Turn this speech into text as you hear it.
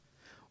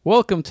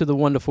Welcome to the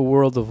wonderful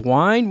world of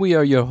wine. We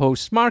are your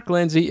hosts, Mark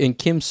Lindsay and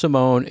Kim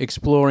Simone,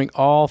 exploring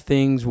all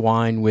things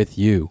wine with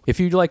you. If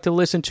you'd like to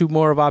listen to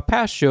more of our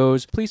past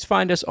shows, please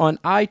find us on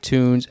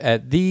iTunes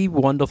at The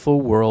Wonderful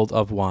World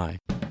of Wine.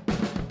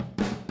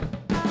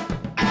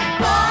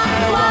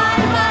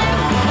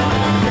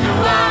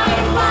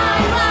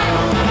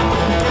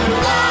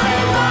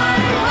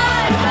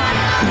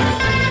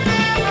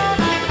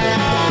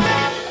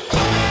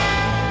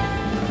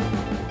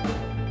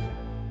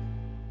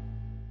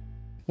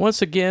 Once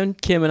again,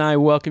 Kim and I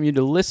welcome you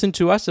to listen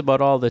to us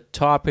about all the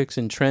topics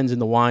and trends in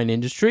the wine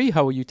industry.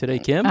 How are you today,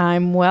 Kim?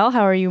 I'm well.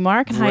 How are you,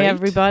 Mark? Great. Hi,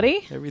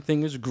 everybody.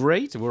 Everything is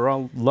great. We're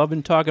all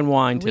loving talking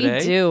wine today.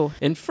 We do.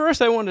 And first,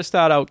 I want to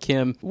start out,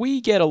 Kim. We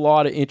get a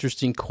lot of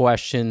interesting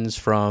questions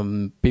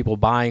from people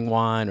buying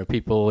wine or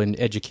people in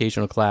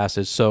educational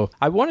classes. So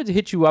I wanted to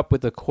hit you up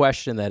with a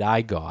question that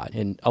I got.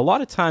 And a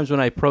lot of times when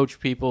I approach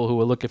people who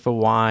are looking for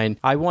wine,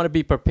 I want to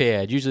be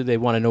prepared. Usually they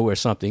want to know where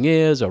something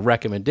is, a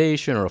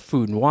recommendation or a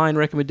food and wine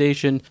recommendation.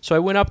 So I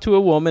went up to a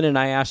woman and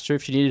I asked her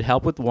if she needed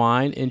help with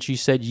wine, and she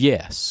said,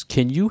 yes.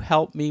 Can you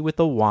help me with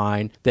a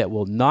wine that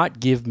will not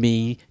give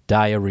me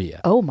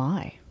diarrhea? Oh,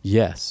 my.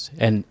 Yes,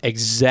 and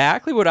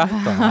exactly what I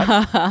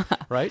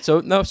thought, right? So,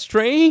 no,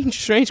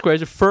 strange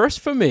question, first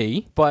for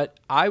me, but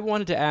I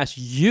wanted to ask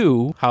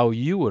you how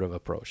you would have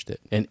approached it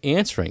and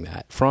answering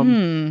that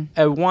from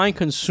a wine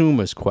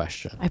consumer's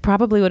question. I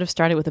probably would have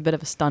started with a bit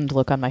of a stunned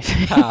look on my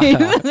face. I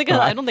don't think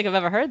I've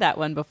ever heard that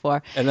one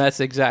before. And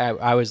that's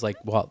exactly, I was like,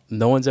 well,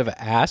 no one's ever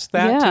asked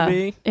that to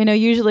me? You know,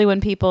 usually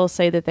when people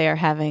say that they are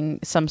having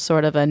some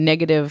sort of a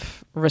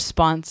negative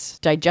response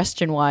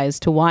digestion-wise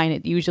to wine,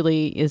 it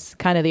usually is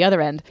kind of the other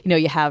end. You know,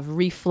 you have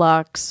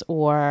reflux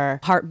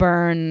or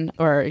heartburn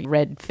or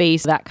red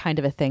face, that kind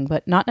of a thing,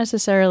 but not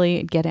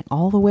necessarily getting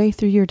all the way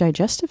through your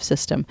digestive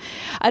system.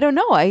 I don't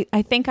know.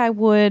 I think I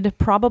would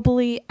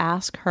probably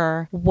ask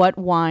her what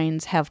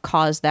wines have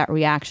caused that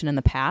reaction in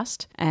the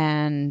past.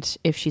 And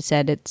if she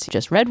said it's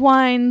just red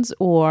wines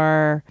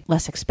or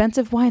less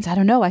expensive wines, I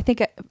don't know. I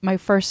think my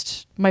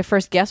first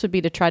guess would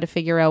be to try to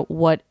figure out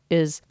what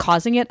is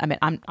causing it. I mean,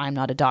 I'm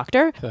not a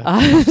doctor,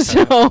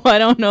 so I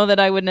don't know that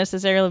I would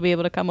necessarily be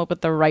able to come up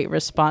with the right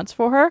response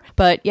for her.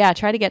 But yeah,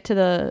 try to get to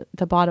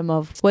the bottom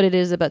of what it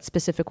is about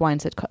specific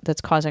wines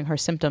that's causing her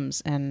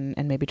symptoms, and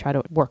maybe try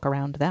to work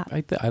around that.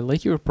 I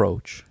like your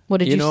approach. What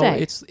did you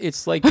say?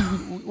 It's like,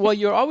 well,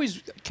 you're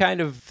always kind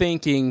of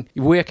thinking,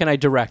 where can I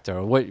direct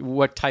her?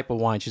 What type of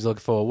wine she's looking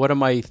for? What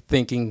am I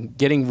thinking,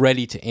 getting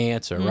ready to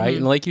answer, right?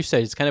 And like you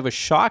said, it's kind of a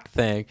shock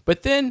thing.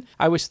 But then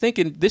I was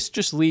thinking, this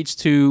just leads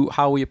to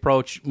how we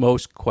approach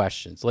most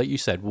questions. Like you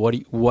said,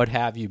 what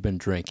have you been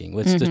drinking?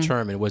 Let's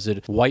determine, was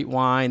it white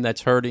wine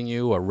that's hurting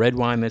you or red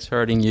wine that's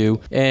hurting you?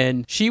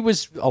 And she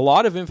was a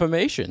lot of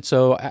information.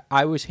 So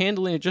I was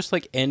handling it just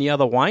like any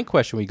other wine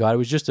question we got. It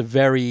was just a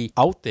very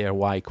out there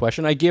wine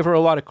question. I give her a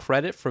lot of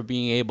credit for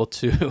being able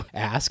to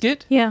ask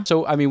it. Yeah.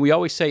 So, I mean, we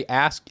always say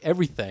ask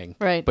everything,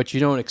 right? But you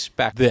don't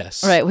expect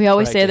this. Right. We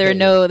always say there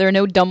are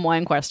no dumb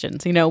wine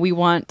questions. You know, we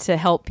want to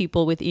help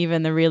people with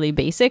even the really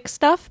basic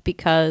stuff,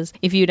 because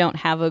if you don't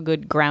have a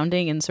good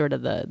grounding in sort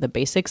of the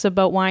basics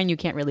about wine, you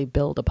can't really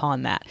build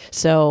upon that.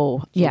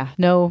 So yeah,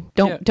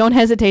 don't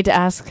hesitate to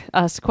ask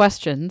us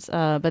questions.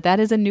 But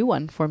that is a new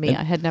one for me. And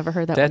I had never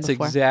heard that one before.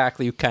 That's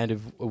exactly kind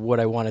of what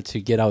I wanted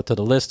to get out to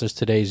the listeners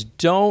today is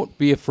don't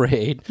be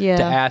afraid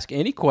to ask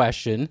any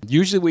question.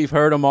 Usually we've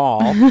heard them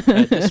all.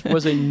 This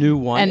was a new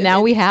one. And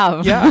now we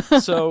have. Yeah.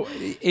 So,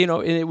 you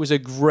know, and it was a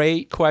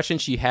great question.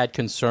 She had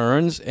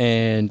concerns,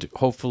 and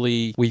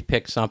hopefully we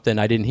picked something.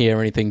 I didn't hear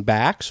anything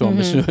back, so I'm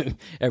assuming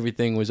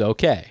everything was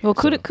okay. Well,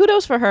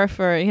 kudos for her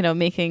for, you know,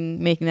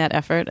 making that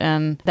effort.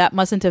 And that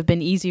mustn't have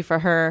been easy for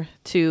her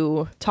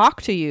to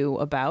talk to you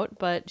about,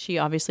 but she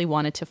obviously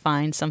wanted to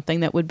find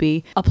something that would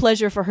be a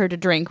pleasure for her to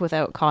drink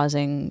without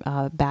causing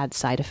bad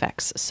side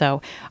effects.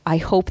 So I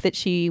hope that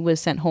she was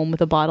sent home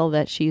with a bottle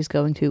that she's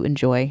going to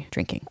enjoy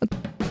drinking.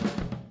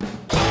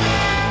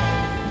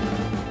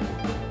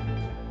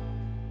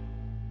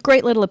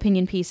 Great little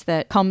opinion piece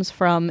that comes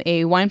from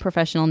a wine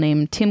professional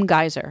named Tim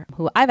Geiser,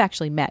 who I've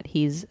actually met.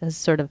 He's a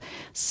sort of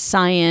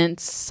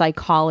science,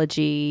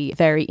 psychology,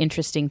 very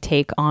interesting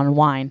take on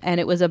wine.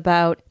 And it was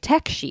about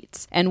tech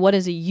sheets and what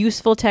is a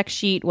useful tech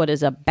sheet, what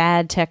is a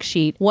bad tech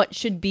sheet, what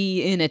should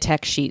be in a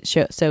tech sheet.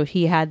 So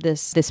he had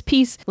this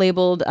piece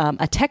labeled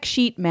a tech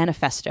sheet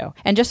manifesto.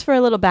 And just for a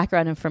little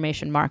background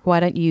information, Mark, why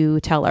don't you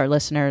tell our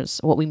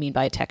listeners what we mean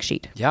by a tech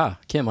sheet? Yeah,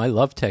 Kim, I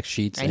love tech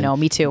sheets. I know,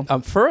 me too.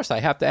 First,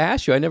 I have to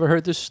ask you, I never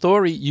heard this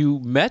story. You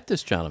met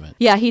this gentleman.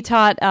 Yeah, he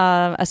taught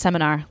a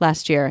seminar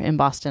last year in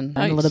Boston,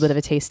 and a little bit of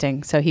a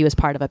tasting. So he was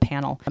part of a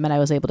panel. And I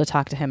was able to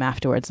talk to him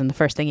afterwards. And the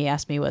first thing he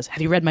asked me was, have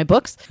you read my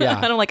books? Yeah.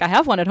 And I'm like, I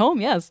have one at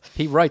home, yes.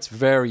 He writes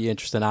very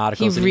interesting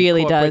articles. He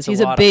really does. He's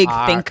a big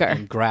thinker.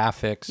 And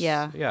graphics.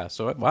 Yeah. Yeah.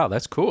 So, wow,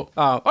 that's cool.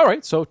 All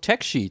right. So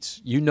tech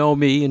sheets, you know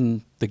me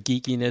and the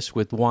geekiness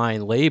with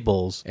wine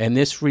labels, and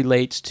this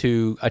relates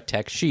to a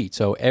text sheet.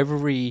 So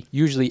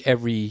usually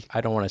every,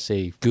 I don't want to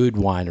say good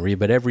winery,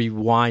 but every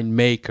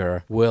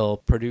winemaker will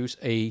produce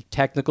a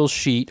technical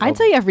sheet. I'd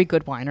say every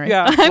good winery.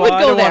 Yeah, I would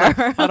go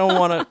there. I don't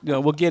want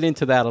to, we'll get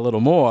into that a little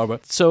more.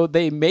 But so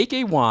they make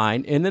a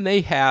wine, and then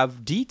they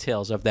have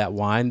details of that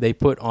wine they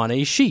put on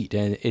a sheet,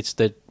 and it's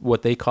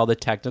what they call the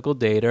technical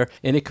data,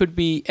 and it could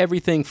be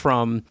everything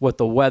from what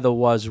the weather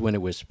was when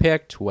it was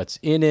picked, what's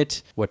in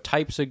it, what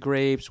types of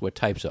grapes, what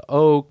types of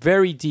oak,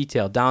 very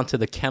detailed down to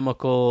the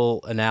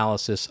chemical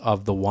analysis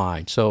of the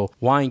wine. So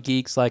wine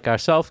geeks like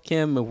ourselves,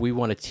 Kim, if we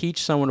want to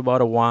teach someone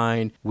about a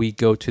wine, we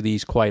go to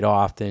these quite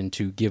often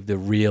to give the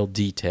real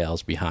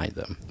details behind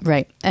them.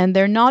 Right. And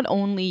they're not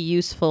only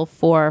useful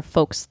for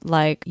folks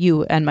like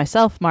you and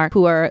myself, Mark,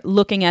 who are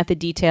looking at the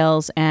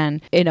details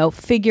and,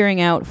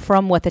 figuring out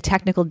from what the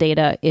technical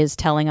data is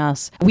telling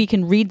us. We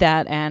can read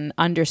that and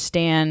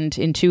understand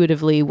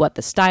intuitively what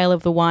the style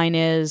of the wine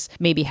is,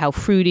 maybe how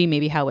fruity,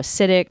 maybe how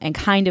acidic, and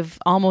kind of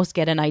almost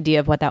get an idea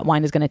of what that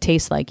wine is going to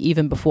taste like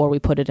even before we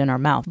put it in our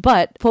mouth.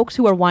 But folks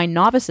who are wine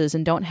novices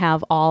and don't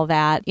have all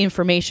that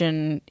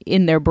information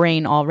in their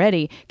brain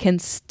already can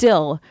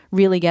still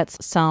really get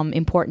some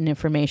important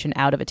information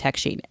out of a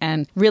text sheet.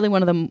 And really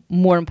one of the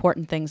more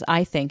important things,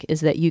 I think,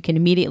 is that you can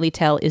immediately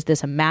tell, is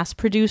this a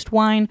mass-produced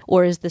wine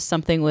or is this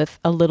something with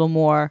a little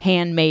more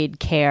handmade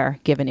care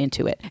given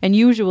into it? And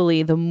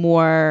usually the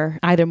more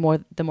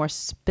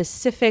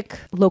specific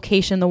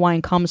location the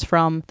wine comes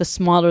from, the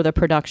smaller the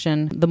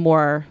production, the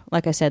more,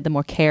 like I said, the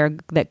more care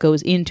that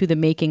goes into the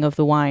making of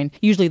the wine,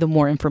 usually the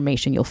more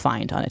information you'll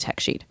find on a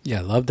text sheet. Yeah,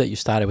 I love that you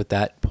started with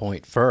that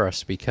point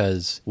first,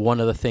 because one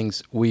of the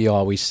things we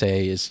always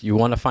say is you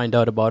want to find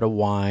out about a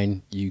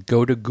wine, you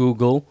go to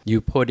Google,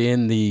 you put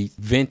in the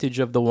vintage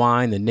of the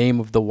wine, the name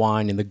of the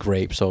wine, and the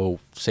grape. So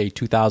say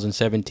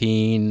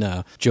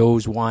 2017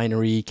 Joe's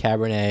Winery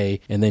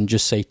Cabernet, and then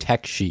just say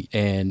text sheet.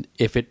 And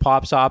if it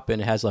pops up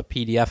and it has a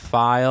PDF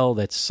file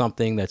that's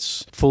something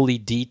that's fully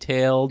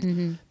detailed,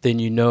 then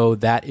you know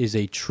that is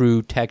a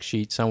true text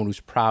sheet, someone who's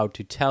proud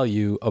to tell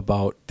you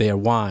about their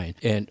wine.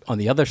 And on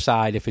the other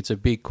side, if it's a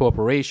big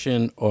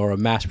corporation or a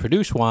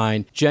mass-produced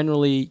wine,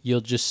 generally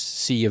you'll just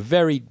see a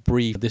very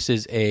brief, this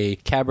is a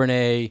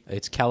Cabernet,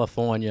 it's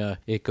California,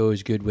 it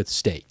goes good with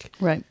steak.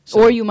 Right.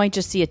 So, or you might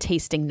just see a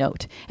tasting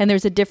note. And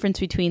there's a difference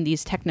between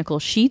these technical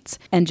sheets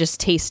and just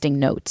tasting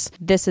notes.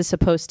 This is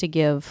supposed to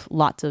give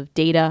lots of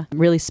data,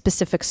 really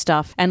specific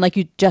stuff. And like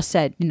you just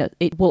said,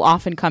 it will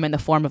often come in the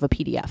form of a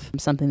PDF,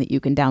 something that you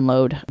can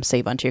download,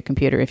 save onto your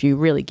computer if you're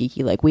really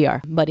geeky like we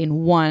are, but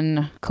in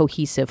one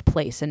cohesive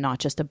place and not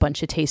just a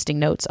bunch of tasting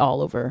notes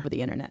all over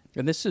the internet.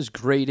 And this is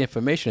great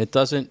information. It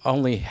doesn't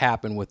only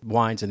happen with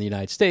wines in the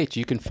United States.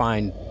 You can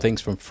find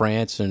things from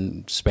France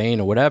and Spain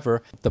or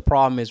whatever. The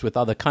problem is with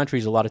other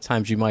countries, a lot of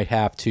times you might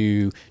have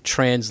to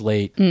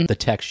translate the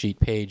text sheet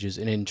pages.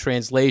 And in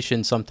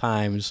translation,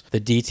 sometimes the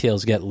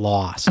details get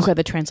lost. Okay,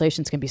 the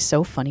translations can be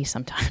so funny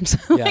sometimes.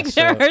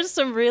 There are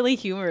some really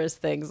humorous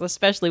things,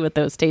 especially with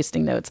those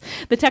tasting notes.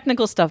 The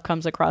technical stuff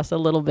comes across a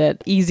little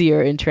bit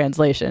easier in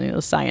translation.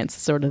 Science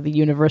is sort of the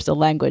universal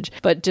language.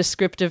 But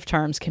descriptive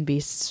terms can be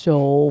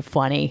so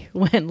funny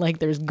when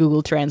there's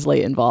Google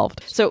Translate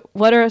involved. So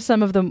what are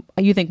some of the,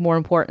 you think, more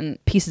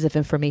important pieces of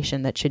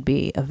information that should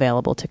be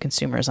available to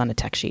consumers on a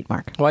text sheet,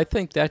 Mark? Well, I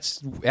think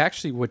that's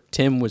actually what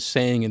Tim was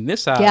saying in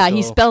this article. Yeah,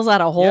 he spells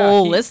out a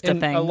whole list of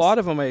things. A lot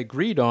of them I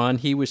agreed on.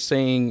 He was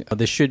saying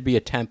there should be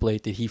a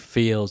template that he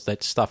feels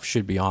that stuff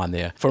should be on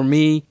there. For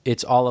me,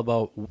 it's all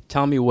about,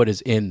 tell me what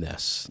is in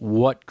this.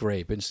 What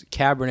grape? It's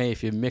Cabernet,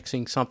 if you're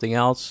mixing something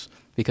else,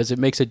 because it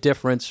makes a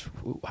difference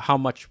how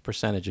much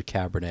percentage of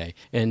Cabernet.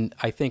 And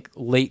I think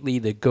lately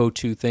the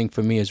go-to thing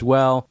for me as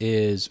well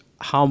is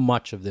how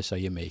much of this are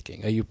you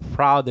making? Are you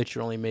proud that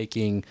you're only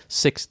making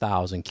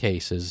 6,000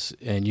 cases?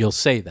 And you'll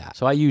say that.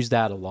 So I use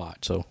that a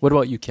lot. So what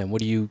about you, Kim?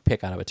 What do you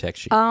pick out of a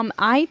text sheet?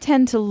 I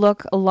tend to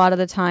look a lot of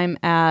the time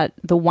at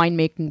the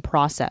winemaking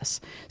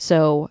process.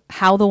 So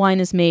how the wine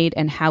is made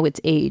and how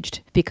it's aged,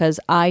 because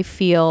I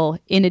feel,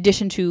 in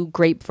addition to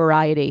grape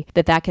variety,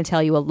 that can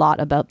tell you a lot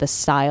about the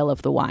style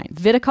of the wine.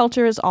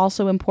 Viticulture is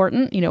also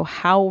important.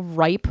 How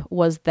ripe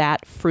was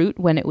that fruit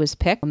when it was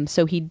picked?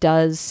 So he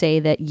does say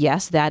that,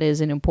 yes, that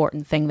is an important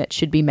thing that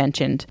should be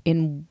mentioned.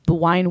 In the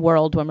wine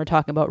world, when we're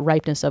talking about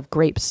ripeness of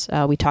grapes,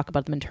 we talk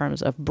about them in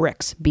terms of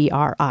Brix,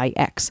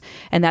 B-R-I-X.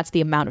 And that's the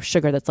amount of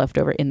sugar that's left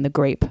over in the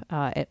grape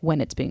when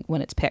it's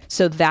picked.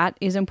 So that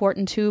is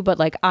important too.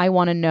 But I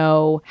want to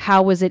know,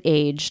 how was it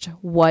aged?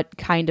 What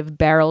kind of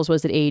barrels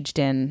was it aged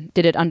in?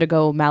 Did it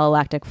undergo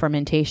malolactic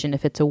fermentation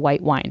if it's a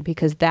white wine?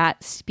 Because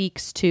that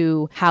speaks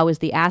to how is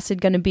the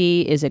acid going to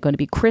be? Is it going to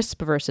be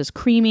crisp versus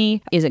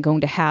creamy? Is it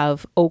going to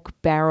have oak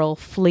barrel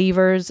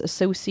flavors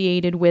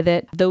associated with with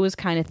it. Those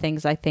kind of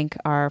things I think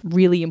are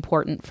really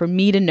important for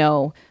me to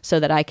know so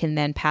that I can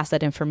then pass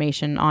that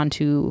information on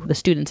to the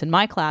students in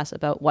my class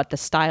about what the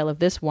style of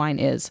this wine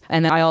is.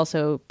 And then I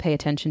also pay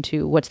attention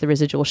to what's the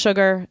residual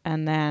sugar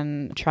and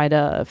then try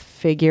to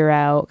figure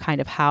out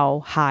kind of how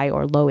high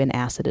or low in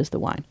acid is the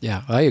wine.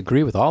 Yeah, I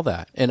agree with all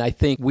that. And I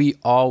think we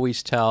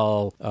always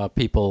tell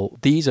people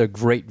these are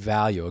great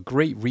value, a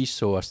great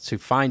resource to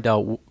find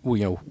out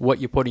what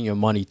you're putting your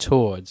money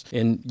towards.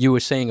 And you were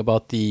saying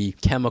about the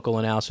chemical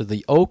analysis,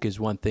 the oak is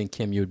one thing,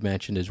 Kim, you had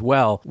mentioned as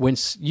well. When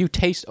you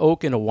taste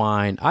oak in a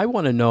wine, I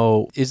want to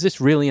know, is this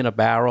really in a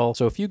barrel?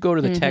 So if you go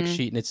to the text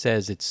sheet and it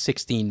says it's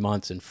 16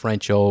 months in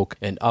French oak,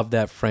 and of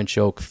that French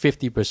oak,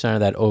 50% of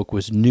that oak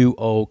was new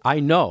oak, I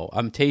know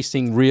I'm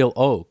tasting real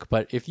oak.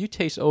 But if you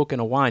taste oak in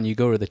a wine, you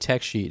go to the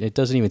text sheet and it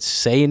doesn't even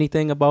say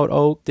anything about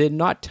oak, they're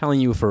not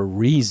telling you for a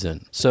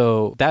reason.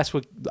 So that's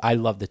what I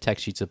love the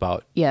text sheets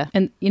about. Yeah.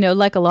 And,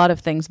 like a lot of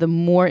things, the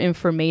more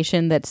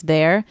information that's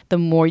there, the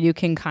more you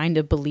can kind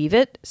of believe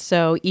it.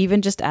 So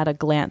even just at a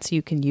glance,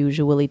 you can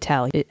usually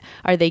tell.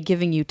 Are they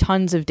giving you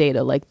tons of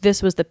data? Like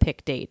this was the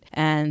pick date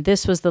and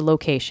this was the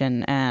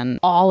location and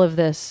all of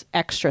this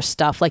extra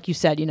stuff. Like you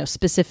said,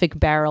 specific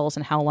barrels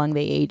and how long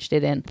they aged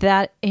it in.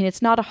 That, and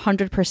it's not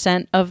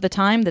 100% of the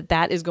time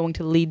that is going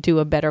to lead to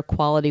a better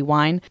quality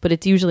wine, but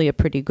it's usually a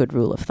pretty good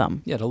rule of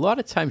thumb. Yeah, a lot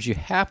of times you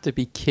have to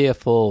be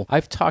careful.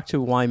 I've talked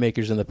to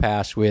winemakers in the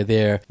past where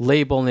their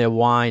label on their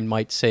wine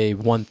might say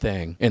one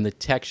thing and the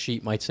text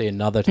sheet might say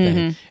another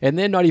thing. And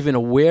they're not even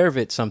aware of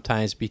it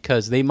sometimes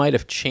because they might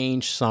have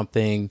changed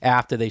something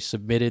after they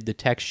submitted the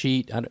text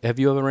sheet. Have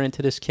you ever run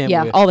into this, Kim?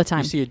 Yeah, all the time.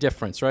 You see a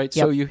difference, right?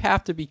 Yep. So you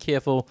have to be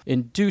careful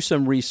and do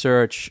some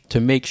research to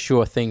make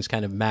sure things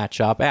kind of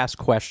match up. Ask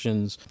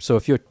questions. So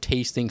if you're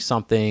tasting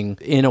something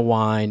in a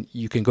wine,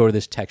 you can go to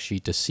this text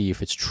sheet to see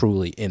if it's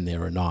truly in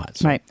there or not.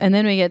 So. Right. And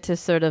then we get to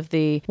sort of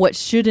the what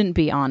shouldn't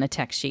be on a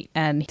text sheet.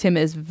 And Tim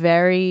is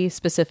very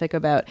specific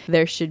about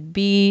there should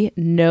be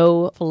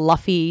no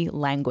fluffy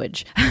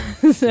language.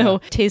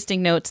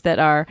 Tasting notes that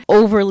are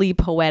overly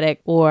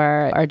poetic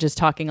or are just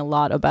talking a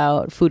lot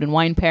about food and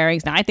wine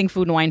pairings. Now, I think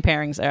food and wine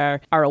pairings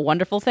are a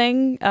wonderful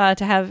thing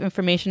to have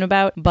information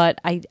about, but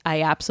I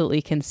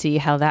absolutely can see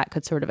how that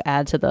could sort of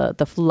add to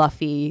the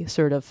fluffy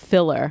sort of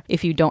filler.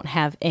 If you don't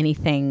have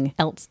anything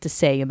else to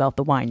say about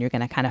the wine, you're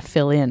going to kind of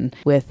fill in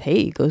with,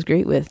 hey, it goes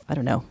great with, I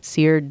don't know,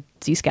 seared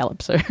sea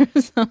scallops or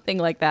something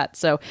like that.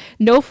 So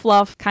no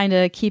fluff, kind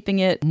of keeping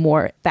it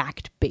more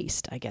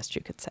fact-based, I guess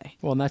you could say.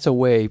 Well, and that's a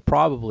way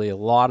probably a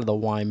lot of the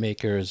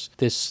winemakers,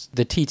 the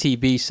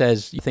TTB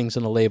says things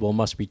on the label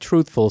must be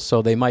truthful.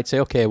 So they might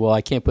say, okay, well,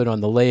 I can't put it on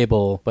the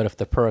label, but if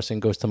the person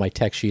goes to my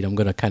text sheet, I'm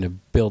going to kind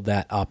of build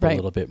that up a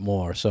little bit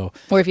more. So,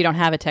 or if you don't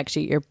have a text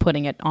sheet, you're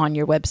putting it on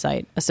your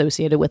website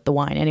associated with the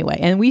wine anyway.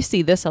 And we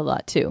see this a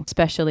lot too,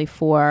 especially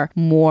for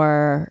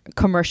more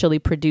commercially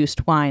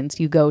produced wines.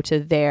 You go to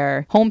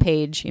their homepage,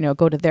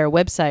 go to their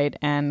website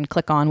and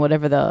click on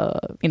whatever the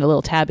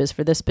little tab is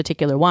for this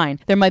particular wine.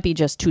 There might be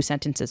just 2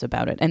 sentences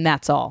about it, and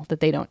that's all. That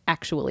they don't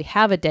actually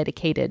have a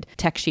dedicated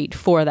text sheet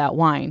for that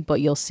wine,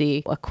 but you'll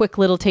see a quick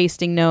little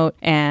tasting note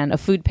and a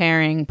food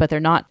pairing, but they're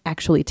not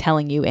actually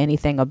telling you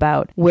anything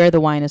about where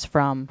the wine is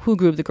from, who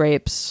grew the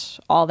grapes,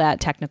 all that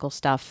technical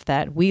stuff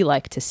that we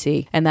like to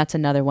see. And that's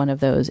another one of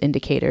those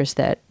indicators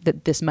that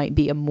this might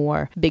be a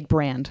more big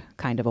brand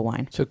kind of a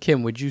wine. So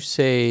Kim, would you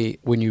say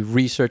when you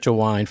research a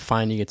wine,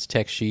 finding its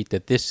text sheet,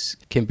 that this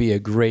can be a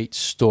great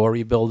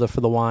story builder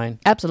for the wine?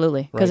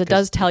 Absolutely, because it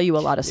does tell you a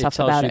lot of stuff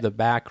about it. It tells you the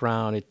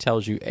background. It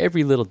tells you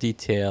every little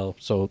detail.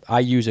 So I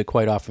use it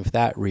quite often for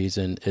that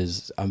reason,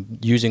 is I'm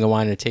using a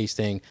wine in a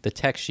tasting. The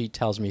text sheet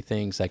tells me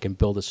things I can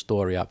build a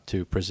story up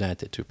to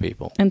present it to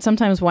people. And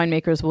sometimes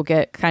winemakers will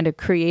get kind of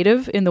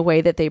creative in the way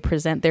that they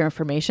present their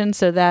information,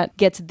 so that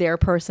gets their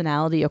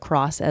personality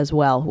across as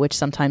well, which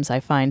sometimes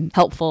I find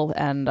helpful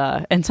and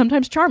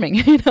sometimes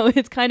charming.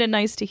 It's kind of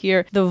nice to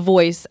hear the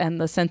voice and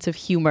the sense of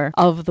humor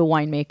of the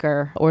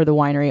winemaker or the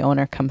winery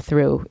owner come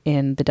through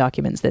in the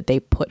documents that they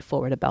put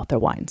forward about their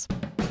wines.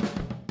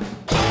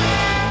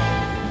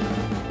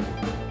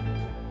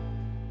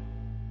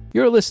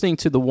 You're listening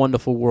to The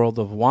Wonderful World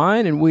of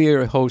Wine, and we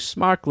are hosts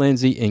Mark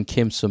Lindsay and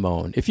Kim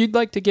Simone. If you'd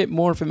like to get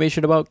more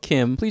information about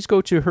Kim, please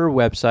go to her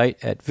website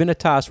at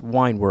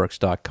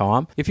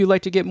vinitaswineworks.com. If you'd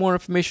like to get more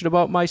information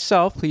about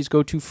myself, please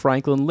go to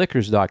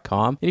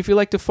franklinliquors.com. And if you'd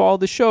like to follow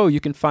the show, you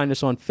can find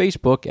us on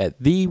Facebook at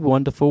The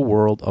Wonderful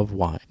World of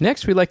Wine.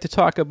 Next, we'd like to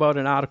talk about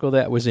an article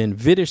that was in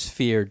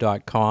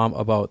vitisphere.com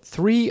about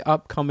 3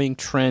 upcoming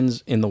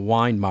trends in the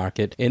wine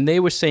market. And they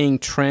were saying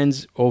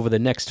trends over the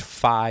next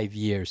 5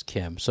 years,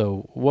 Kim.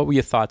 So what What were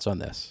your thoughts on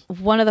this?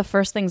 One of the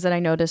first things that I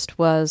noticed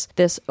was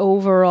this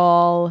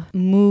overall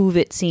move,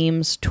 it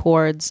seems,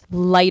 towards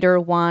lighter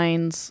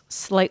wines,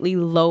 slightly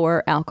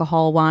lower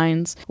alcohol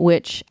wines,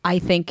 which I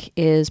think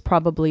is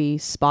probably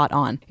spot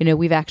on.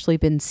 We've actually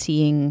been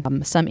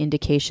seeing some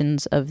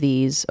indications of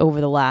these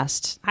over the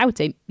last, I would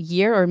say,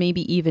 year or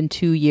maybe even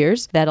 2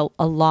 years, that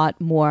a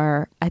lot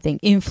more, I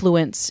think,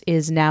 influence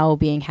is now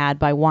being had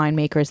by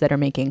winemakers that are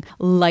making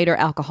lighter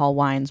alcohol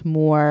wines,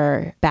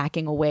 more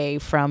backing away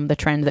from the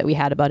trend that we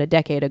had about a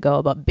decade ago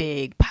about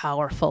big,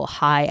 powerful,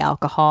 high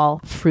alcohol,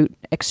 fruit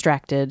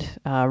extracted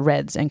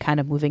reds, and kind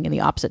of moving in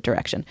the opposite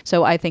direction.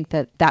 So I think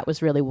that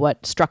was really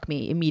what struck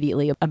me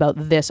immediately about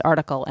this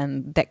article,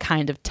 and that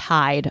kind of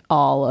tied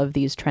all of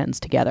these trends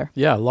together.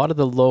 Yeah, a lot of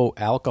the low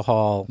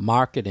alcohol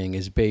marketing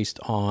is based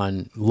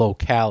on low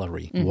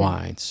calorie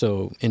wine.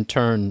 So in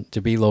turn,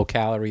 to be low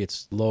calorie,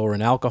 it's lower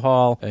in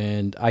alcohol.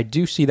 And I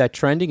do see that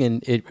trending.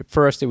 And at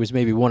first, it was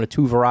maybe 1 or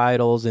 2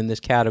 varietals in this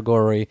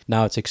category.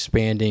 Now it's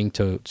expanding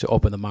to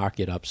open the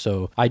market up.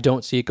 So I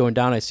don't see it going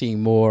down. I see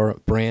more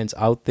brands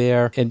out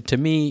there. And to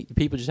me,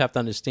 people just have to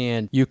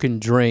understand you can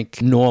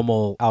drink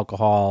normal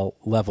alcohol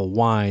level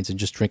wines and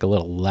just drink a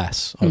little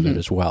less of it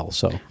as well.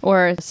 So,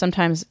 or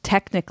sometimes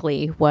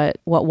technically what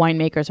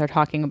winemakers are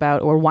talking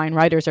about, or wine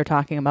writers are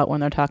talking about when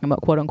they're talking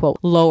about quote unquote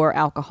lower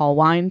alcohol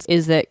wines,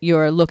 is that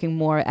you're looking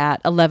more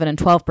at 11 and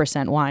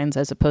 12% wines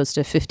as opposed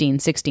to 15,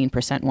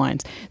 16%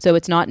 wines. So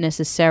it's not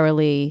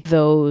necessarily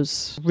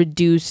those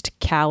reduced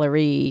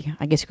calorie,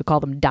 I guess you could call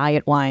them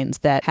diet wines,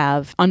 that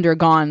have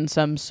undergone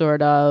some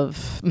sort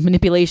of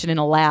manipulation in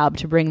a lab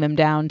to bring them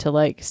down to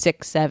like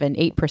 6, 7,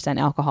 8%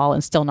 alcohol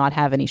and still not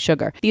have any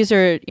sugar. These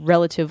are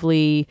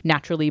relatively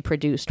naturally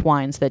produced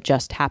wines that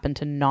just happen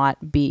to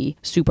not be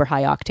super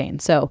high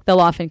octane. So they'll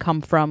often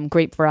come from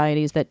grape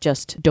varieties that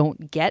just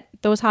don't get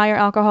those higher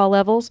alcohol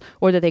levels,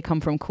 or that they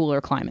come from cooler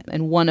climate.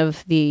 And one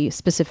of the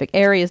specific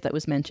areas that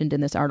was mentioned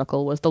in this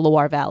article was the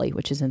Loire Valley,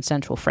 which is in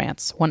central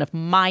France, one of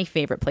my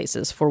favorite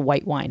places for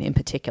white wine in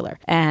particular.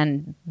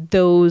 And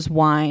those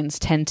wines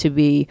tend to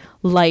be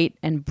light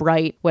and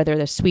bright, whether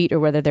they're sweet or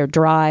whether they're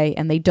dry,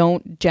 and they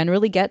don't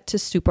generally get to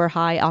super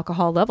high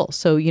alcohol levels.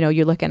 So,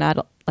 you're looking at,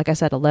 like I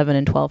said, 11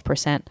 and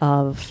 12%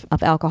 of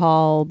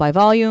alcohol by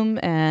volume,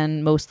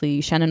 and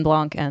mostly Chenin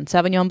Blanc and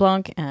Sauvignon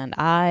Blanc, and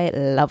I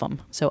love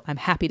them. So I'm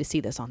happy to see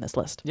this on this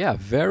list. Yeah,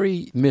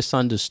 very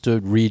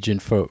misunderstood region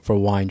for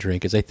wine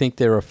drinkers. I think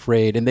they're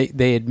afraid, and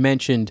they had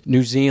mentioned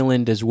New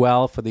Zealand as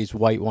well for these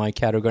white wine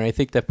category. And I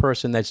think the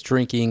person that's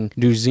drinking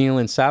New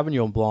Zealand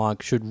Sauvignon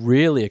Blanc should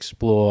really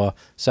explore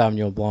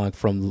Sauvignon Blanc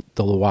from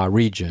the Loire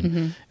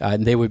region,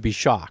 and they would be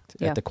shocked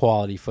at the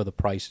quality for the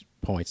price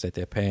points that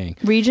they're paying.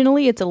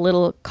 Regionally, it's a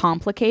little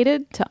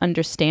complicated to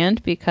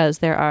understand because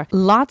there are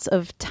lots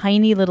of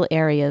tiny little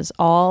areas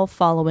all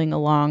following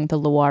along the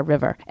Loire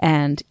River.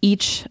 And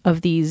each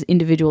of these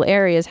individual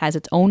areas has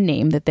its own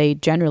name that they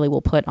generally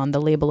will put on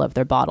the label of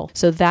their bottle.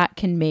 So that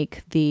can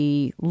make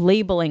the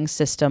labeling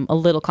system a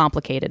little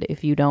complicated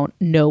if you don't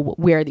know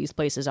where these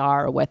places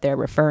are or what they're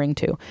referring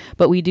to.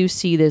 But we do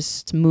see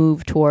this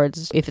move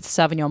towards, if it's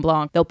Sauvignon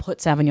Blanc, they'll put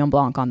Sauvignon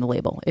Blanc on the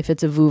label. If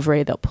it's a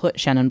Vouvray, they'll put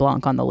Chenin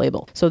Blanc on the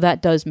label. So that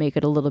does make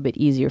it a little bit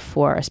easier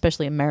for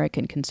especially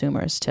American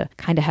consumers to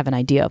kind of have an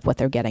idea of what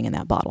they're getting in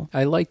that bottle.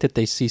 I like that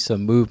they see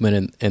some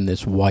movement in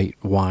this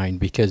white wine,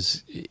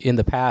 because in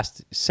the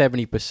past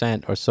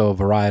 70% or so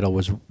varietal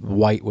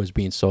was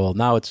being sold.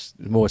 Now it's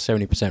more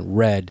 70%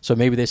 red. So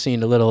maybe they're seeing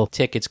the little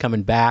tickets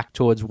coming back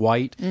towards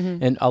white.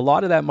 And a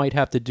lot of that might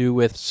have to do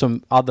with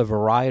some other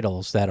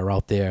varietals that are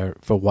out there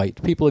for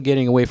white. People are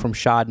getting away from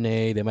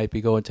Chardonnay. They might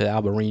be going to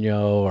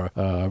Albarino or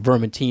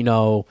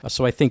Vermentino.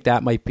 So I think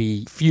that might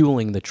be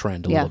fueling the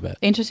trend a little bit.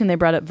 Interesting they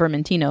brought up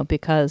Vermentino,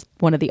 because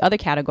one of the other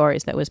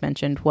categories that was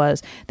mentioned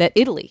was that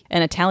Italy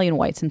and Italian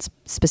whites, and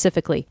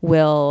specifically,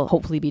 will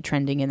hopefully be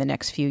trending in the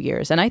next few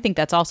years. And I think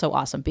that's also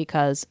awesome,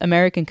 because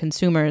American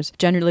consumers,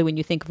 generally when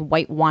you think of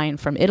white wine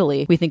from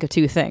Italy, we think of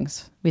two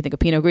things. We think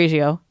of Pinot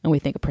Grigio and we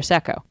think of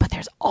Prosecco. But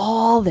there's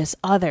all this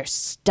other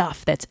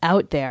stuff that's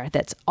out there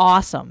that's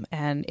awesome,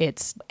 and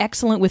it's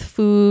excellent with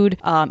food.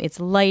 It's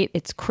light,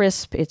 it's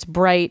crisp, it's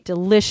bright,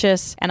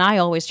 delicious. And I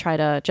always try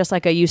to, just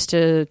like I used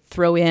to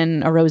throw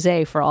in a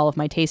rosé for all of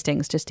my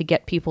tastings, just to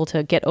get people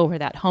to get over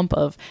that hump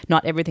of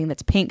not everything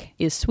that's pink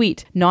is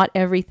sweet. Not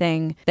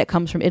everything that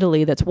comes from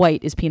Italy that's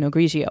white is Pinot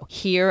Grigio.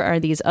 Here are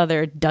these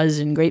other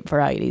dozen grape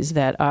varieties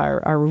that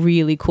are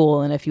really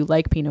cool. And if you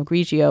like Pinot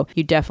Grigio,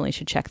 you definitely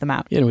should check them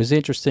out. Yeah, it was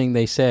interesting.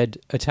 They said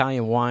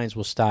Italian wines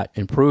will start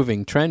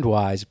improving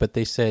trend-wise, but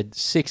they said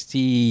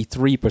 63%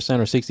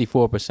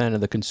 or 64%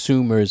 of the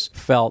consumers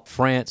felt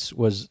France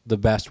was the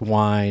best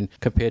wine,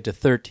 compared to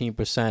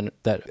 13%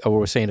 that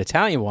were saying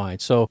Italian wine.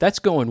 So that's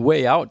going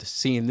way out,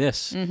 seeing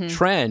this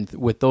trend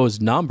with those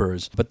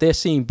numbers. But they're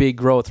seeing big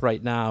growth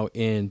right now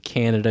in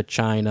Canada,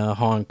 China,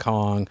 Hong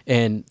Kong.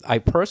 And I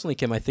personally,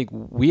 Kim, I think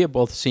we are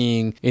both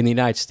seeing in the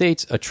United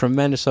States a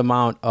tremendous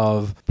amount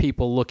of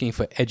people looking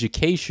for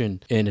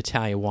education in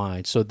Italian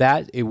wine. So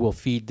that it will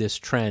feed this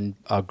trend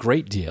a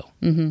great deal.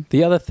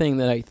 The other thing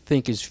that I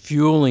think is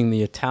fueling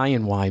the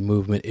Italian wine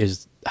movement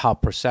is how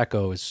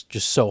Prosecco is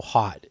just so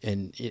hot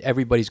and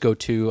everybody's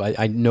go-to.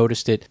 I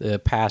noticed it the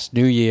past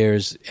New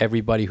Year's.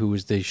 Everybody who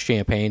was the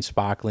champagne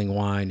sparkling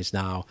wine is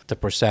now the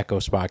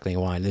Prosecco sparkling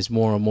wine. There's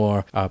more and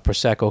more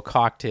Prosecco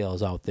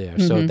cocktails out there.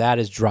 So that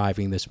is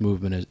driving this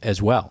movement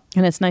as well.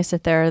 And it's nice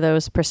that there are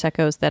those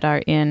Proseccos that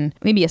are in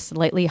maybe a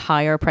slightly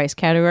higher price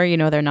category.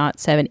 They're not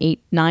 $7, $8,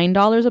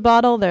 $9 a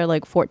bottle. They're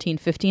like $14,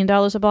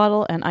 $15 a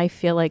bottle. And I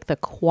feel like the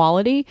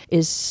quality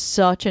is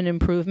such an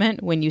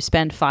improvement when you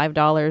spend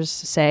 $5,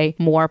 say,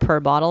 more per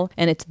bottle.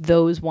 And it's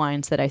those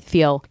wines that I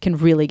feel can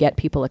really get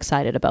people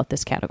excited about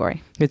this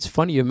category. It's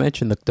funny you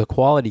mentioned the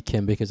quality,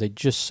 Kim, because I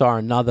just saw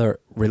another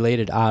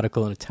related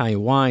article in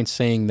Italian Wine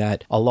saying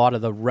that a lot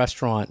of the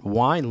restaurant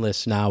wine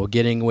lists now are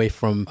getting away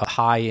from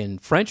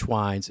high-end French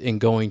wines and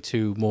going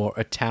to more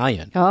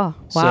Italian. Oh,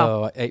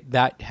 wow. So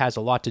that has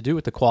a lot to do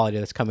with the quality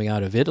that's coming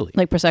out of Italy.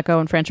 Like Prosecco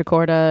and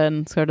Franciacorta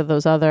and sort of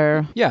those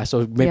other... Yeah,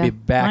 so maybe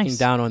backing nice.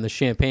 down on the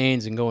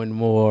champagnes and going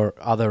more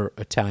other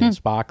Italian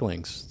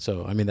sparklings.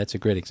 So, I mean, that's a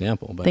great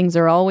example. But things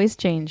are always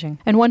changing.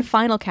 And one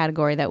final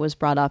category that was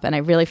brought up, and I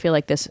really feel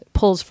like this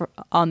pulls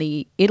on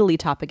the Italy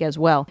topic as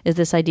well, is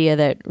this idea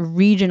that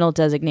regional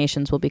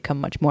designations will become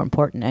much more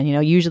important. And,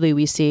 usually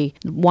we see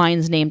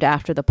wines named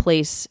after the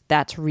place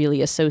that's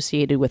really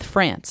associated with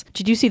France. But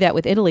you do see that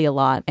with Italy a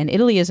lot. And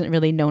Italy isn't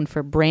really known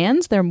for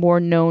brands. They're more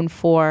known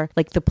for,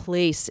 like, the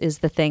place is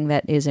the thing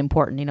that is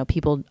important.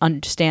 People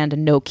understand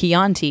and know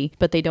Chianti,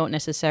 but they don't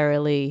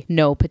necessarily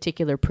know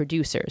particular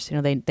producers.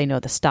 They know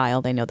the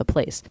style, they know the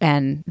place.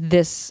 And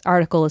this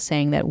article is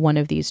saying that one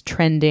of these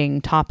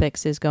trending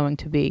topics is going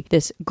to be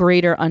this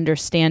greater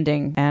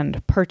understanding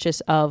and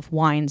purchase of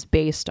wines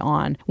based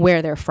on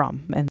where they're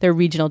from and their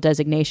regional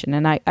designation.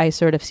 And I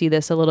sort of see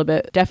this a little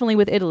bit, definitely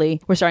with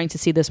Italy. We're starting to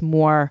see this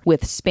more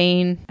with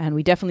Spain, and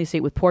we definitely see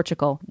it with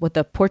Portugal. What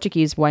the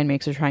Portuguese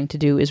winemakers are trying to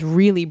do is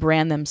really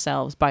brand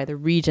themselves by the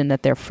region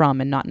that they're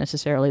from and not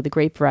necessarily the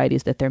grape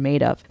varieties that they're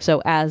made of.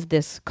 So as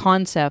this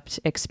concept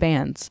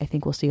expands, I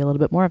think we'll see a little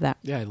bit more of that.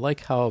 Yeah, I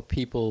like how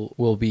people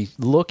will be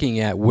looking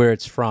at where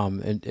it's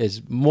from and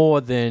as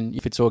more than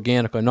if it's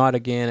organic or not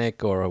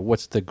organic or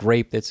what's the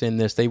grape that's in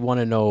this. They want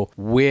to know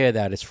where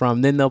that is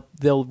from. Then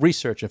they'll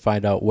research and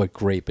find out what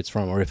grape it's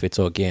from or if it's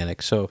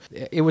organic. So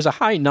it was a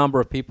high number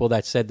of people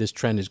that said this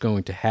trend is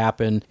going to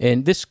happen.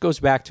 And this goes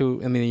back to,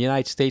 the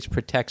United States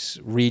protects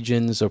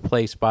regions or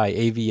placed by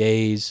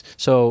AVAs.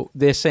 So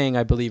they're saying,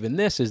 I believe in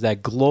this, is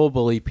that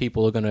globally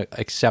people are going to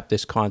accept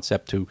this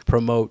concept to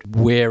promote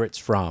where it's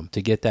from,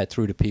 to get that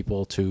through to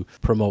people, to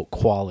promote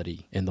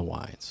quality in the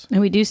wines.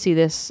 And we do see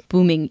this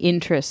booming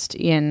interest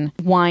in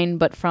wine,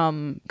 but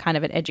from kind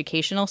of an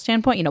educational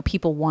standpoint.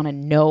 People want to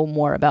know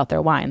more about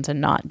their wines and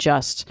not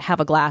just have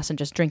a glass and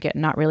just drink it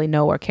and not really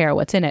know or care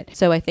what's in it.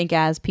 So I think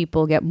as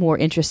people get more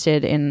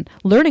interested in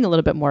learning a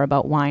little bit more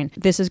about wine,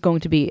 this is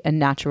going to be a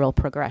natural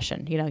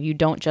progression. You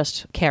don't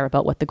just care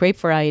about what the grape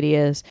variety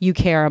is, you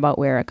care about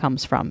where it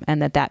comes from,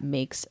 and that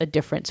makes a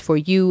difference for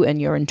you and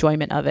your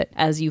enjoyment of it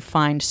as you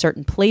find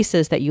certain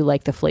places that you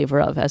like the flavor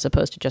of as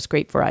opposed to just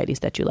grape varieties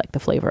that you like the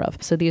flavor of.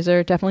 So these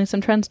are definitely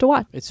some trends to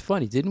watch. It's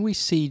funny, didn't we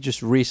see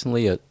just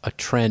recently a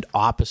trend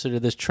opposite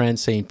of this trend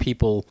saying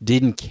people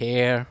didn't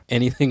care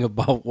anything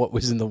about what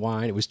was in the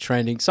wine? It was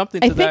trending,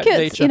 something to that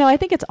nature. I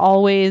think it's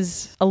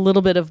always a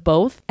little bit of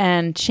both,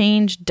 and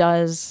change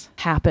does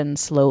happen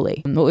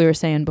slowly. What we were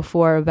saying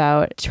before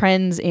about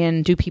trends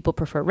in do people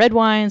prefer red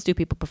wines, do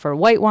people prefer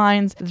white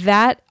wines,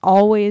 that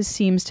always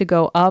seems to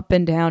go up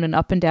and down and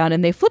up and down,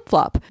 and they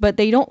flip-flop, but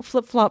they don't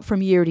flip-flop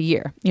from year to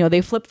year.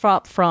 They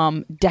flip-flop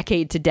from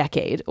decade to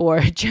decade or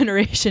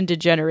generation to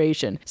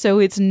generation. So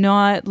it's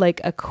not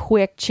like a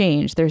quick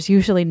change. There's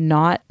usually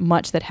not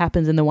much that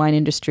happens in the wine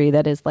industry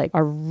that is like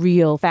a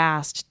real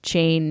fast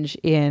change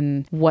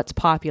in what's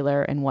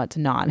popular and what's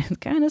not. It's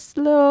kind of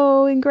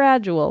slow and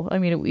gradual.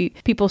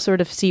 People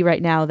sort of see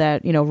right now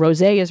that,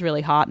 rosé is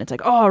really hot and it's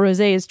like, oh,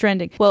 rosé is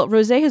trending. Well,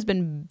 rosé has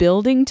been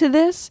building to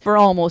this for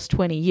almost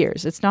 20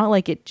 years. It's not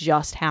like it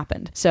just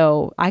happened.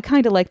 So I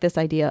kind of like this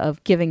idea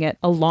of giving it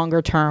a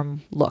longer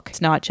term look.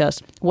 It's not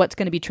just what's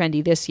going to be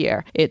trendy this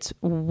year. It's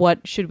what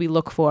should we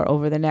look for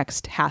over the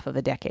next half of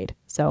a decade.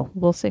 So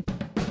we'll see.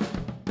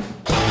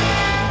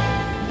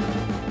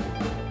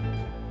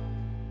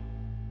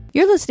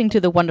 You're listening to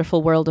The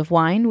Wonderful World of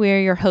Wine. We're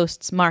your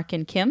hosts, Mark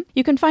and Kim.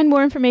 You can find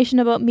more information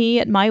about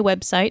me at my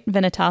website,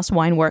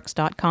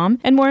 VenitasWineworks.com,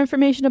 and more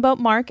information about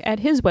Mark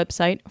at his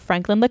website,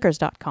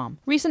 FranklinLiquors.com.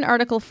 Recent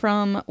article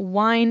from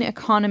Wine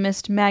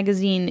Economist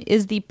magazine,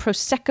 Is the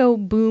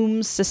Prosecco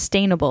Boom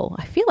Sustainable?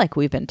 I feel like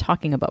we've been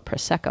talking about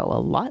Prosecco a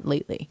lot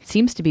lately. It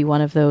seems to be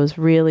one of those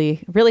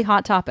really, really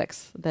hot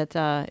topics that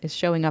is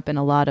showing up in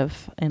a lot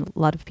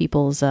of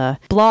people's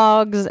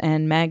blogs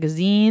and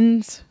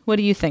magazines. What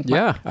do you think,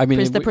 Mark? Yeah,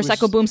 Is the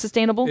Prosecco boom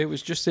sustainable? It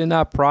was just in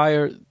our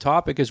prior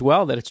topic as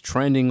well that it's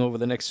trending over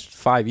the next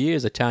 5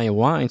 years, Italian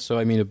wine. So,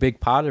 I mean, a big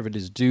part of it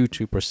is due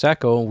to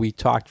Prosecco. We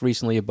talked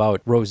recently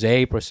about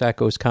Rosé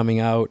Prosecco's coming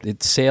out.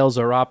 Its sales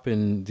are up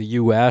in the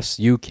U.S.,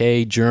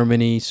 UK,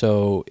 Germany.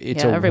 So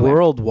it's everywhere.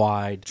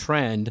 Worldwide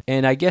trend.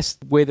 And I guess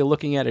the way they're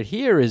looking at it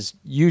here is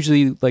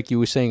usually, like you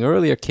were saying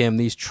earlier, Kim,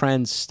 these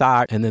trends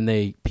start and then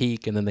they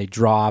peak and then they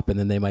drop and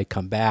then they might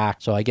come back.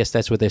 So I guess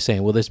that's what they're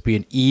saying. Will this be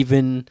an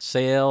even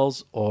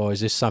sales, or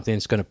is this something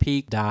that's going to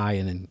peak, die,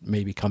 and then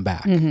maybe come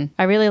back?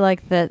 I really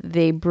like that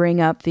they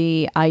bring up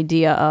the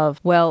idea of,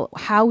 well,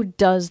 how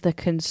does the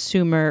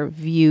consumer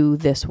view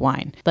this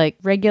wine? Like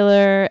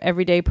regular,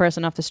 everyday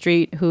person off the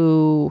street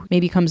who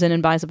maybe comes in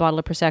and buys a bottle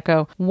of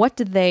Prosecco, what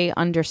do they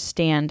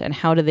understand and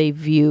how do they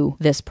view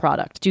this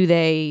product? Do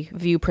they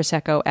view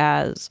Prosecco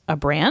as a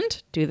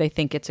brand? Do they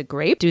think it's a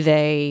grape? Do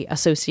they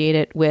associate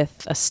it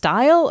with a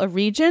style, a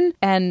region?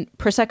 And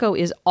Prosecco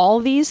is all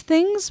these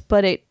things,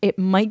 but it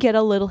might get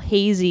a little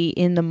hazy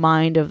in the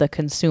mind of the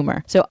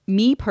consumer. So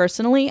me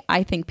personally,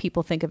 I think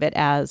people think of it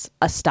as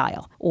a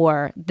style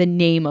or the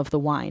name of the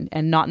wine,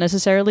 and not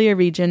necessarily a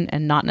region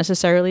and not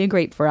necessarily a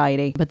grape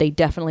variety, but they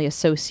definitely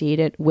associate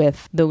it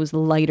with those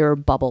lighter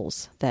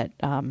bubbles that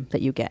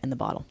you get in the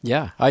bottle.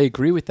 Yeah, I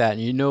agree with that.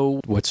 And you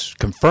know what's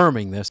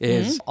confirming this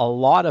is a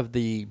lot of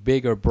the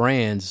bigger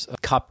brands,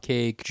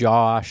 Cupcake,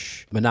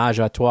 Josh, Menage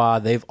a Trois,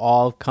 they've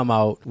all come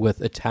out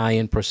with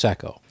Italian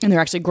Prosecco. And they're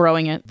actually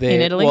growing it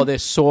in Italy? Well, they're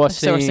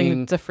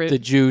sourcing the fruit. The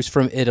juice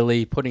from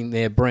Italy, putting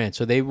their brand.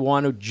 So they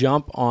want to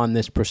jump on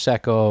this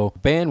Prosecco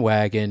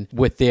bandwagon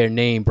with their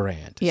name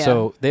brand. Yeah.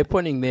 So they're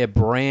putting their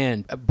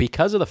brand,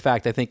 because of the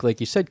fact, I think, like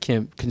you said,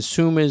 Kim,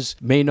 consumers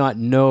may not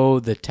know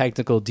the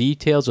technical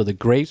details or the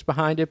grapes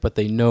behind it, but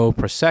they know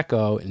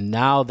Prosecco, and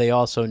now they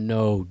also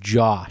know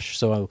Josh.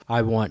 So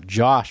I want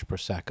Josh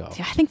Prosecco.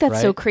 Yeah, I think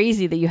that's so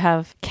crazy that you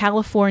have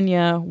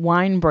California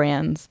wine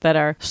brands that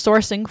are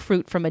sourcing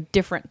fruit from a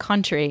different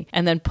country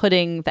and then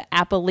putting the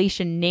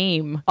appellation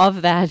name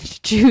of that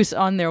juice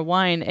on their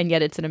wine, and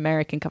yet it's an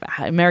American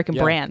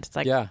brand. It's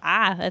like,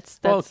 that's...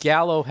 Well,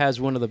 Gallo has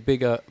one of the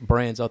bigger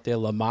brands out there.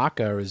 La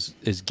Marca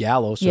is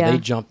Gallo, so they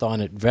jumped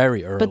on it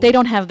very early. But they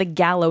don't have the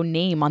Gallo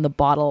name on the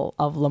bottle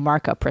of La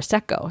Marca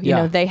Prosecco. You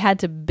know, they had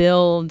to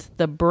build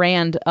the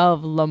brand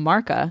of La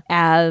Marca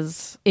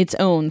as its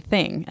own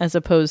thing, as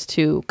opposed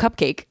to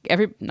Cupcake.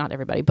 Not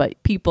everybody,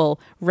 but people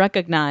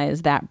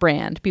recognize that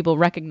brand. People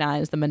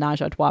recognize the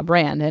Menage a Trois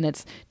brand, and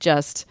it's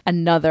just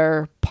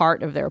another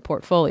part of their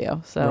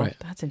portfolio. So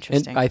that's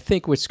interesting. And I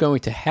think what's going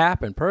to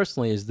happen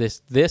personally is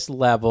this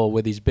level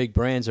where these big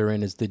brands are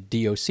in is the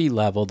DOC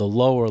level, the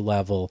lower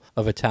level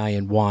of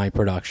Italian wine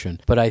production.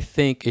 But I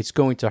think it's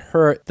going to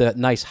hurt the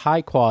nice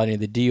high quality,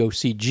 the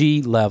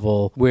DOCG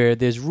level, where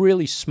there's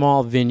really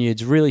small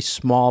vineyards, really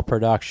small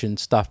production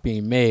stuff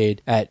being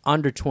made at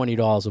under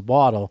 $20 a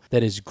bottle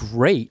that is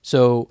great.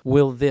 So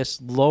will this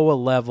lower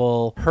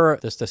level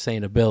hurt the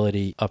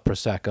sustainability of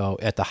Prosecco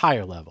at the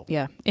higher level?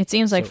 Yeah. It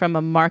seems like from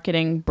a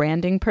marketing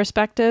branding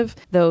perspective,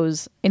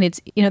 those, and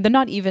it's, you know, they're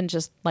not even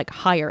just like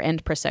higher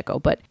end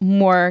Prosecco, but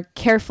more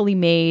carefully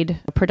made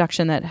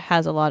production that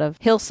has a lot of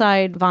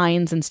hillside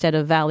vines instead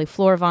of valley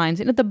floor vines.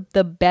 You know,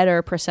 the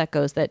better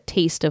Proseccos that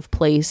taste of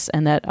place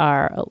and that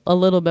are a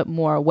little bit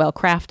more well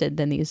crafted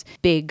than these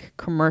big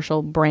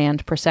commercial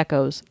brand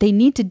Proseccos. They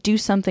need to do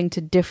something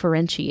to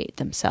differentiate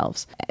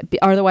themselves.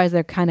 Otherwise,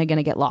 they're kind of going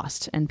to get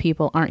lost and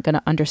people aren't going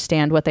to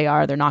understand what they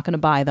are. They're not going to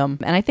buy them.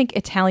 And I think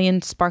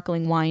Italian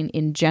sparkling wine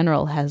in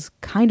general has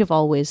kind of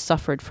always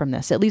suffered from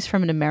this, at least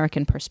from an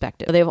American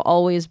perspective. They've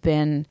always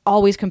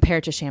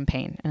compared to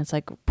champagne. And it's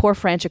like, poor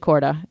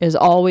Franciacorta is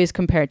always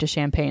compared to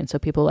champagne. So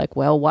people are like,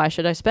 well, why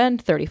should I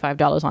spend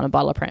 $35 on a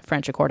bottle of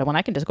Franciacorta when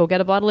I can just go get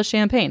a bottle of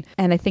champagne?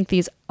 And I think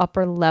these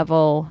upper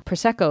level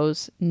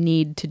Proseccos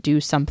need to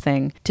do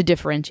something to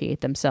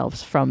differentiate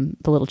themselves from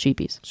the little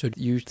cheapies. So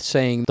you're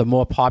saying the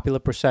more popular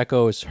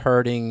Prosecco is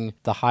hurting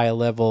the higher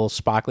level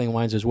sparkling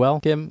wines as well,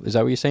 Kim? Is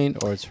that what you're saying?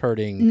 Or it's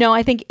hurting No,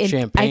 I think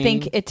champagne? I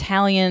think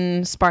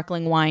Italian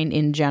sparkling wine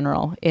in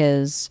general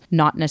is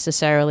not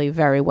necessarily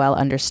very well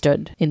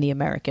understood in the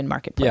American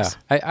marketplace.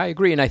 Yeah, I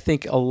agree. And I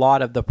think a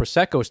lot of the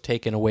Prosecco is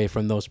taken away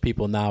from those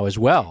people now as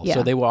well. Yeah.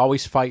 So they were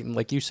always fighting,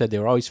 like you said, they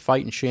were always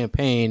fighting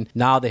champagne.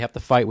 Now they have to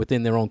fight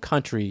within their own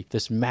country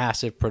this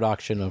massive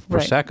production of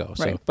Prosecco. Right,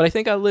 So, right. But I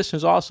think our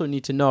listeners also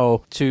need to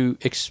know to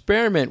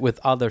experiment with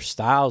other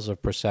styles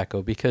of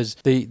Prosecco, because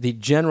the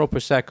general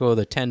Prosecco,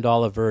 the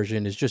 $10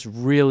 version, is just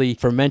really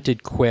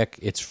fermented quick.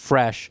 It's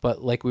fresh.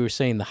 But like we were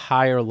saying, the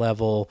higher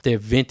level, they're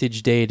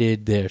vintage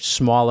dated, they're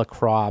smaller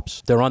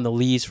crops, they're on the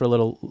lees for a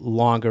little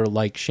longer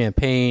like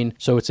champagne.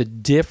 So it's a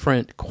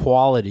different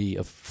quality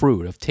of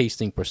fruit, of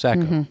tasting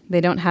Prosecco. Mm-hmm.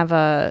 They don't have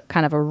a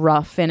kind of a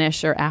rough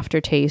finish or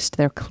aftertaste.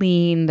 They're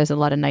clean. There's a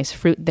lot of nice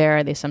fruit fruit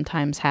there. They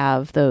sometimes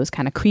have those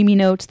kind of creamy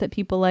notes that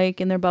people like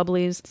in their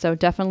bubblies. So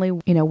definitely,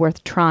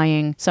 worth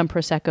trying some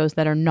Proseccos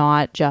that are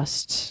not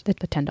just the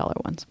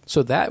 $10 ones.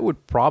 So that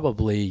would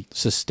probably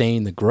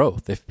sustain the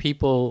growth. If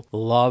people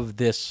love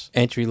this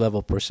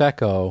entry-level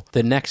Prosecco,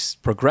 the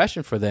next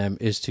progression for them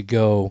is to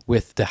go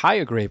with the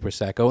higher grade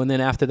Prosecco, and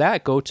then after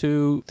that, go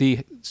to the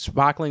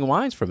sparkling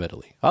wines from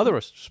Italy, other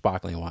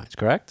sparkling wines,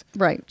 correct?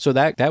 Right. So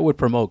that would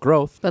promote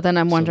growth. But then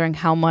I'm wondering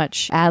how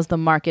much, as the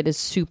market is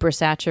super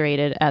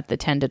saturated at the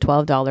 $10 to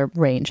 $12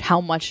 range,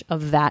 how much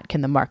of that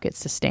can the market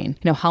sustain?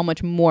 How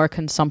much more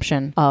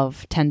consumption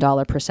of $10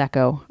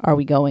 Prosecco are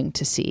we going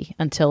to see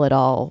until it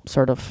all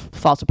sort of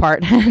falls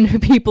apart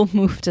and people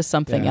move to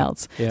something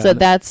else? Yeah. So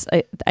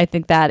I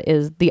think that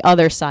is the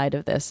other side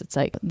of this. It's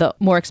like the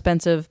more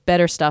expensive,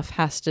 better stuff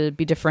has to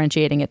be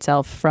differentiating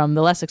itself from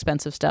the less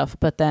expensive stuff.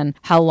 But then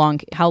how long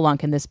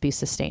can this be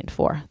sustained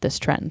for, this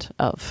trend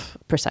of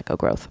Prosecco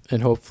growth?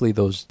 And hopefully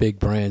those big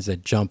brands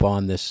that jump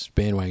on this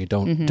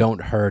bandwagon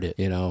don't hurt it.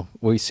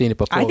 We've seen it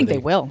before. I think they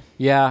will.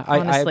 Yeah,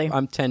 honestly.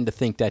 I tend to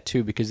think that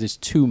too, because there's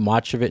too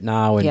much of it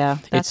now, and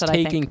it's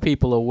taking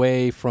people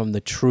away from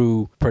the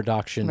true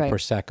production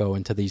Prosecco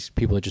into these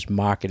people are just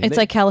marketing. It's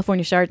like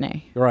California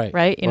Chardonnay,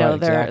 right?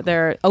 Exactly.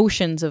 There are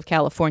oceans of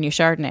California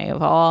Chardonnay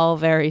of all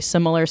very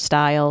similar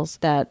styles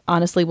that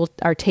honestly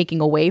are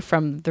taking away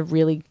from the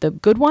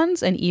good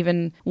ones, and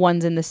even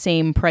ones in the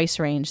same price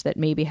range that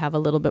maybe have a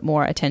little bit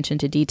more attention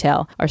to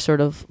detail are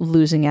sort of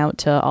losing out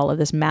to all of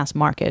this mass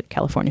market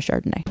California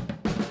Chardonnay.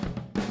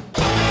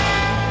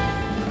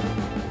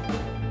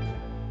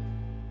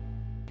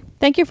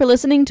 Thank you for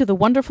listening to The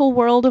Wonderful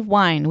World of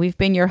Wine. We've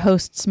been your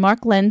hosts,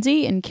 Mark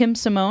Lenzi and Kim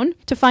Simone.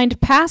 To find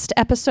past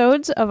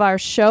episodes of our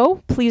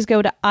show, please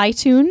go to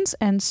iTunes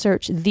and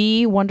search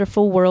The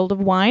Wonderful World of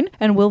Wine,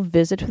 and we'll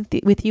visit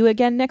with you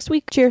again next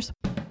week. Cheers.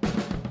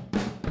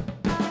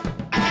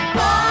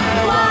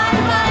 Wine, wine.